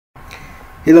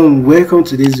Hello and welcome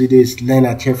to this video. It's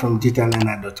Leonard here from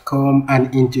digitallearner.com,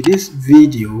 and in today's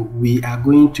video we are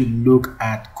going to look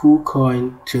at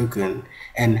Kucoin token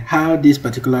and how this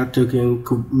particular token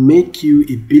could make you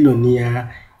a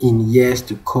billionaire in years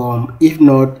to come, if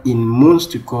not in months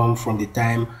to come from the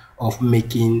time of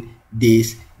making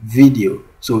this video.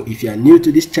 So if you are new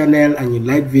to this channel and you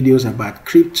like videos about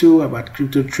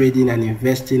crypto trading and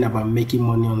investing, about making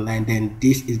money online, then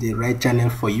this is the right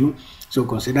channel for you. So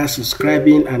consider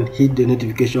subscribing and hit the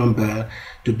notification bell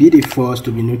to be the first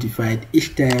to be notified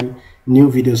each time new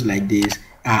videos like this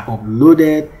are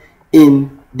uploaded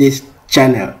in this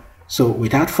channel. So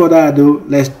without further ado,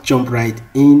 let's jump right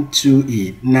into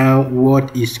it. Now,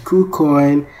 what is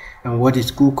Kucoin and what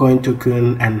is Kucoin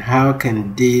token, and how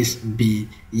can this be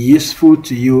useful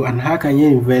to you, and how can you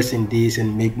invest in this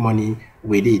and make money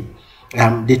with it?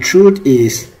 The truth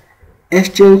is,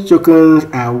 exchange tokens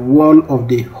are one of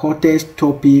the hottest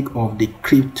topic of the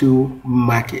crypto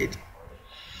market.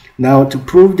 Now, to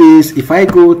prove this, if I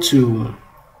go to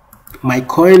my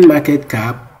coin market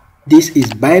cap, this is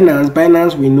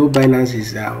Binance. We know Binance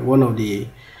is one of the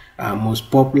most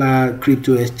popular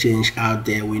crypto exchange out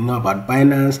there. We know about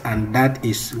Binance, and that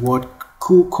is what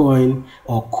Kucoin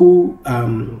or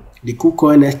the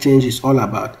Kucoin exchange is all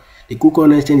about. The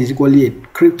Kucoin exchange is equally a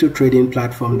crypto trading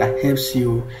platform that helps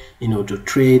you, to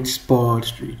trade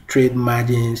spots, trade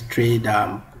margins, trade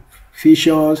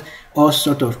futures, all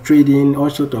sort of trading, all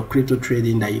sort of crypto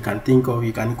trading that you can think of.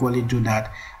 You can equally do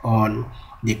that on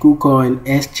the Kucoin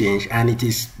exchange, and it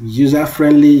is user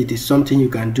friendly. It is something you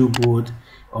can do both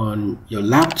on your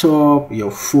laptop, your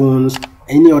phones,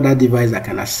 any other device that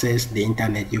can access the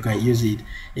internet. You can use it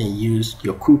and use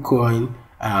your Kucoin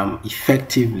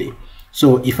effectively.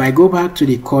 So if I go back to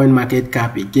the coin market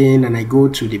cap again and I go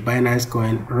to the Binance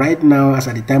coin, right now, as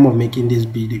at the time of making this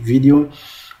video,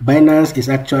 Binance is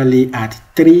actually at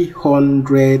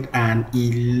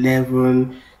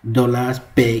 $311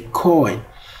 per coin.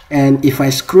 And if I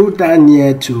scroll down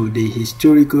here to the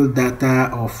historical data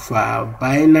of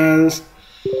Binance,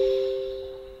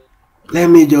 let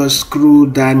me just scroll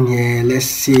down here. Let's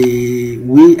say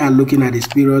we are looking at this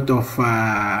period of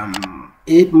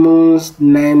 8 months,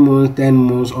 9 months, 10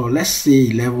 months, or let's say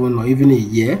 11 or even a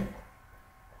year.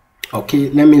 Okay,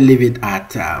 let me leave it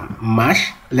at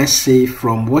March. Let's say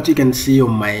from what you can see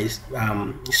on my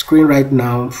screen right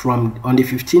now, from on the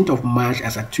 15th of March,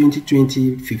 as at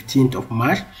 2020, 15th of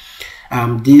March,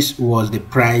 this was the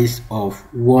price of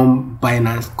one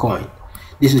Binance coin.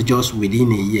 This is just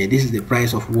within a year. This is the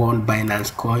price of one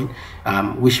Binance coin,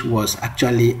 which was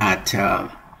actually at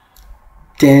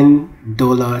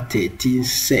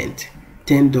 $10.13.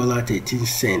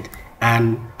 $10.13.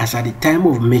 And as at the time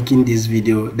of making this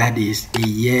video, that is a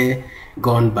year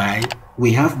gone by,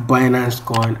 we have Binance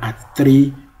coin at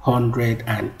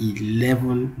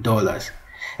 $311.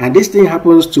 And this thing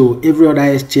happens to every other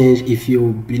exchange. If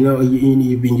you've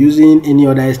been using any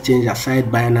other exchange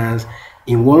aside Binance,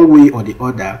 in one way or the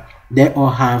other, they all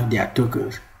have their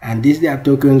tokens, and these are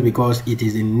tokens because it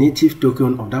is a native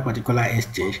token of that particular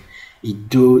exchange.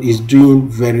 It is doing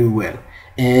very well,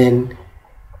 and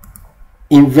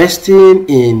investing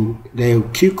in the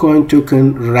Kucoin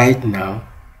token right now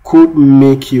could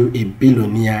make you a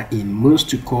billionaire in months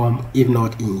to come, if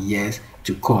not in years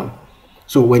to come.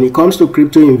 So when it comes to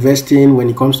crypto investing, when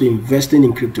it comes to investing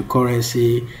in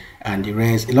cryptocurrency and the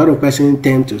rest, a lot of persons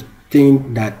tend to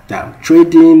think that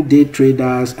trading, day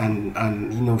traders and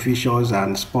futures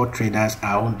and spot traders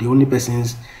are the only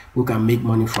persons who can make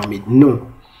money from it.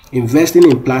 No, investing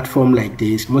in platform like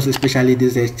this, most especially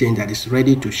this exchange that is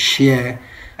ready to share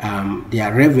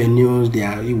their revenues,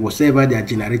 whatever they are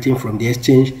generating from the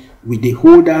exchange with the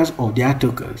holders of their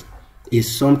tokens, is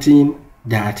something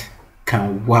that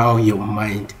can wow your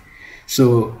mind.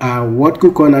 So what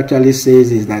Kucoin actually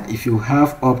says is that if you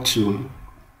have up to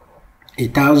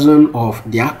 1,000 of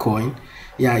their coin,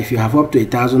 if you have up to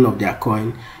 1,000 of their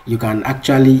coin, you can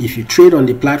actually, if you trade on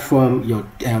the platform, your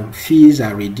fees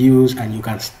are reduced, and you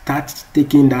can start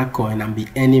taking that coin and be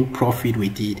earning profit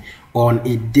with it on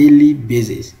a daily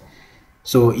basis.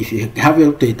 So if you have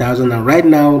up to 1,000, and right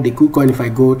now the Kucoin, if I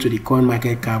go to the coin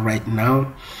market cap right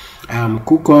now,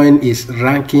 Kucoin is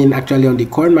ranking, actually on the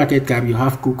coin market cap, you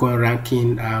have Kucoin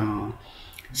ranking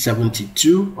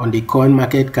 72 on the coin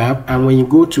market cap, and when you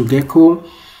go to Gecko,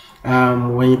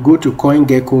 when you go to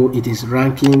CoinGecko, it is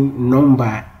ranking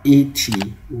number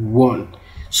 81.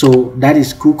 So that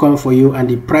is Kucoin for you, and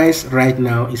the price right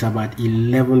now is about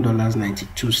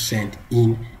 $11.92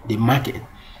 in the market.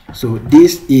 So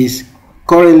this is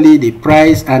currently the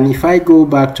price, and if I go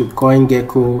back to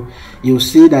CoinGecko, you'll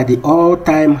see that the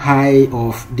all-time high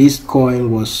of this coin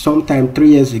was sometime 3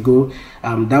 years ago.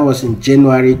 That was in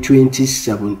January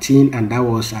 2017, and that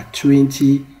was at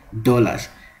 $20.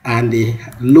 And the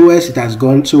lowest it has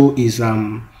gone to is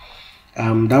that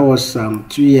was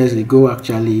 2 years ago,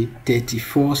 actually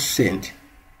 34 cents.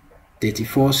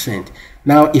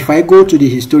 Now if I go to the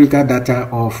historical data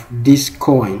of this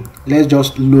coin, let's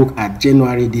just look at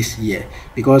January this year,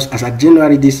 because as at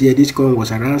January this year, this coin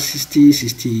was around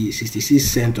 66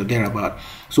 cents or thereabout.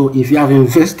 So if you have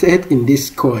invested in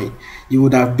this coin, you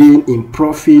would have been in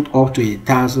profit up to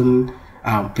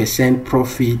 1,000%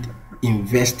 profit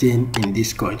investing in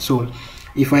this coin. So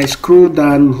if I scroll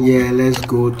down here, let's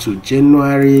go to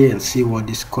January and see what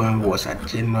this coin was at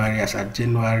January, as at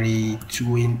January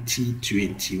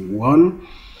 2021.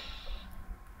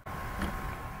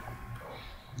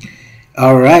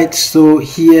 All right, so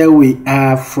here we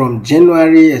are from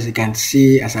January. As you can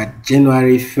see, as at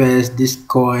January 1st, this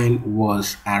coin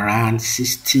was around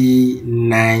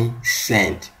 69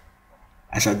 cents.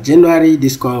 As of January,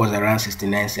 this coin was around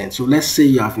 69 cents. So let's say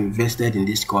you have invested in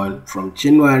this coin from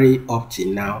January up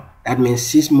till now. That means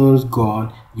 6 months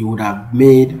gone, you would have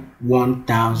made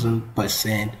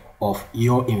 1,000% of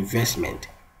your investment.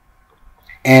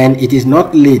 And it is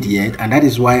not late yet, and that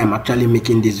is why I'm actually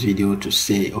making this video, to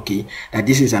say, okay, that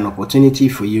this is an opportunity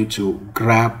for you to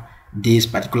grab this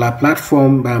particular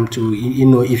platform. To, you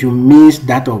know, if you miss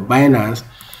that of Binance,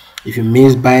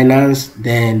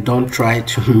 then don't try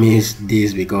to miss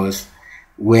this, because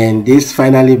when this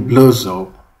finally blows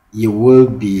up, you will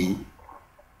be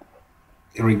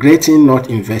regretting not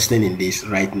investing in this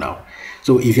right now.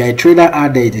 So if you're a trader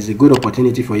out there, it is a good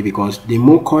opportunity for you, because the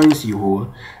more coins you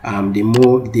hold,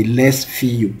 the less fee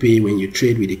you pay when you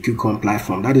trade with the Kucoin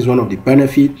platform. That is one of the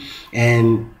benefits.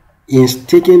 And in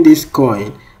staking this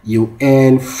coin, you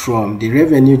earn from the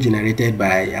revenue generated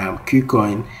by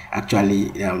Kucoin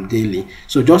actually daily.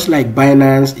 So just like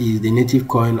Binance is the native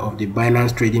coin of the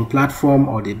Binance trading platform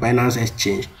or the Binance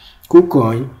exchange,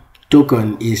 Kucoin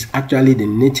token is actually the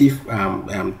native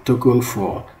token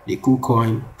for the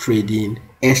Kucoin trading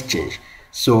exchange.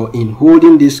 So in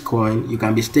holding this coin, you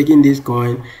can be staking this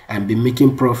coin and be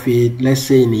making profit. Let's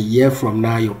say in a year from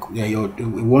now, your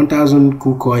 1,000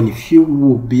 Kucoin, if you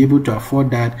will be able to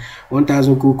afford that,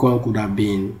 1,000 Kucoin could have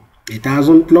been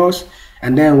 1,000 plus.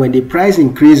 And then when the price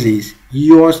increases,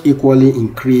 yours equally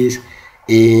increase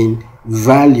in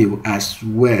value as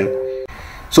well.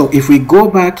 So if we go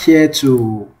back here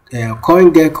to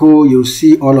CoinGecko, you'll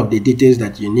see all of the details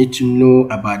that you need to know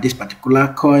about this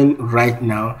particular coin right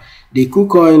now. The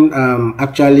Kucoin,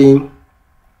 actually,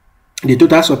 the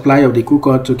total supply of the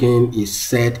Kucoin token is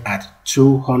set at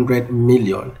 200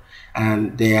 million,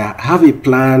 and they have a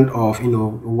plan of, you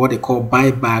know, what they call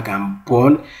buyback and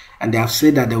burn, and they have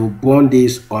said that they will burn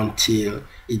this until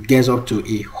it gets up to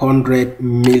 100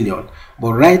 million.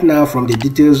 But right now, from the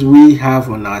details we have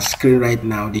on our screen right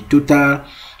now, the total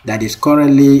that is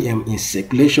currently in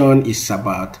circulation is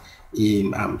about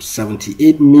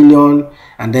 78 million,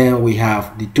 and then we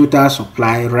have the total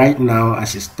supply right now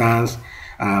as it stands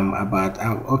about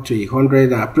up to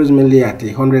 100, approximately at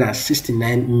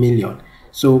 169 million.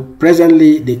 So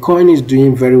presently the coin is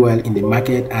doing very well in the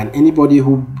market, and anybody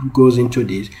who goes into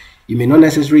this, you may not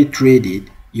necessarily trade it,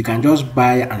 you can just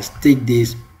buy and stake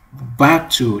this back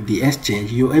to the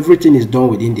exchange. Everything is done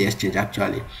within the exchange.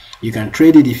 Actually, you can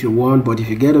trade it if you want, but if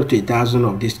you get up to 1,000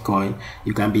 of this coin,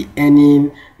 you can be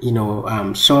earning, you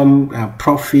know, some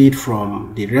profit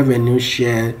from the revenue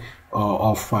share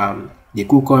of the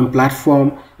Kucoin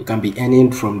platform. You can be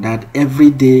earning from that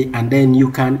every day, and then you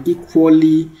can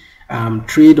equally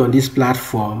trade on this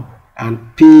platform and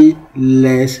pay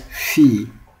less fee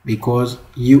because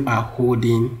you are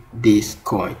holding this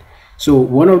coin. So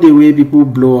one of the way people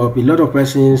blow up, a lot of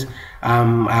persons I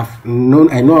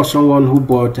know of someone who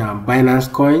bought Binance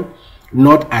coin,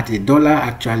 not at $1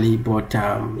 actually, but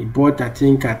he bought, I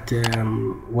think, at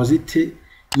was it,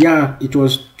 yeah, it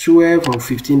was $12 or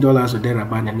 $15 or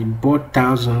thereabout, and he bought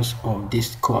thousands of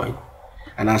this coin.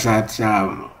 And as at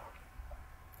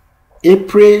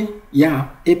April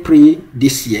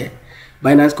this year,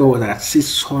 Binance coin was at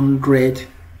 $600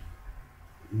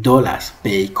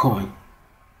 per coin.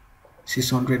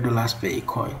 $600 per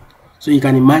coin. So you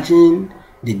can imagine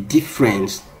the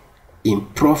difference in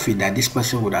profit that this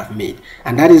person would have made,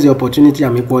 and that is the opportunity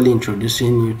I'm equally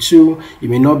introducing you to. You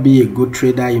may not be a good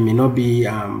trader, you may not be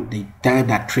the type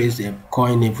that trades a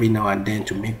coin every now and then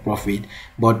to make profit,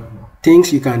 but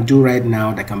things you can do right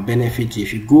now that can benefit you.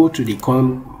 If you go to the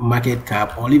coin market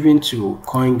cap or even to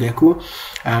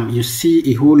CoinGecko, you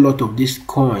see a whole lot of this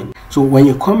coin. So when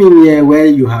you come in here where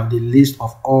you have the list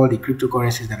of all the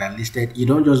cryptocurrencies that are listed, you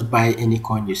don't just buy any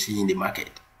coin you see in the market.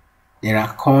 There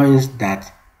are coins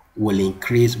that will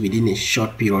increase within a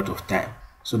short period of time.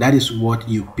 So that is what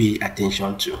you pay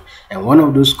attention to. And one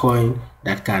of those coins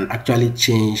that can actually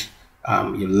change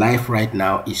your life right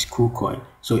now is Kucoin.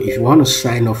 So if you want to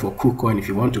sign up for Kucoin, if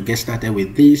you want to get started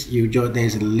with this,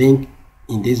 there's a link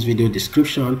in this video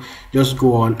description. Just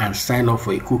go on and sign up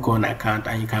for a Kucoin account,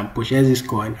 and you can purchase this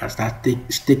coin and start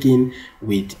staking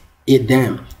with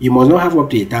them. You must not have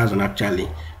up to 1,000 actually,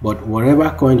 but whatever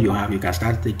coin you have, you can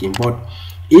start taking. But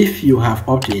if you have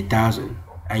up to 1,000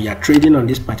 and you are trading on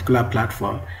this particular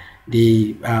platform,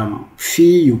 the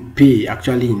fee you pay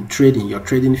actually in trading, your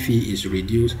trading fee is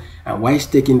reduced, and while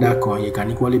staking that coin, you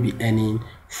can equally be earning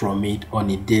from it on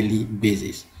a daily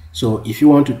basis. So if you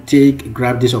want to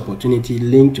grab this opportunity,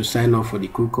 link to sign up for the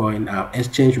Kucoin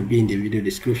exchange will be in the video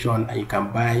description, and you can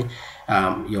buy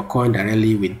your coin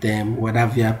directly with them, whether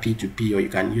via P2P or you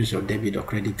can use your debit or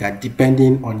credit card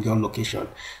depending on your location.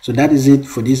 So that is it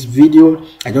for this video.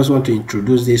 I just want to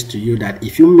introduce this to you, that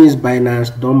if you miss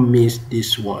Binance, don't miss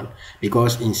this one,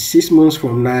 because in 6 months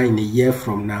from now, in a year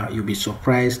from now, you'll be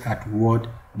surprised at what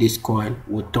this coin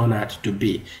will turn out to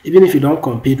be. Even if you don't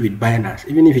compete with Binance,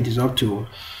 even if it is up to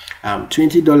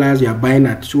 $20, you are buying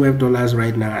at $12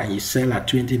 right now and you sell at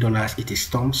 $20, it is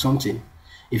something.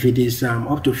 If it is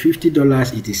up to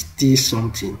 $50, it is still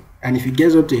something. And if it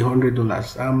gets up to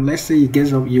 $100, let's say it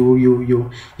gets up, you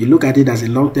look at it as a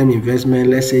long-term investment,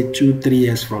 let's say 2-3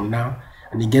 years from now,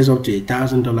 and it gets up to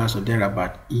 $1,000 or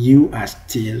thereabout, you are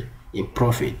still in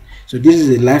profit. So this is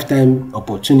a lifetime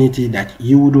opportunity that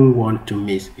you wouldn't want to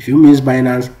miss. If you miss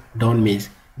Binance, don't miss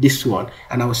this one,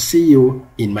 and I will see you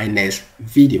in my next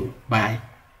video. Bye.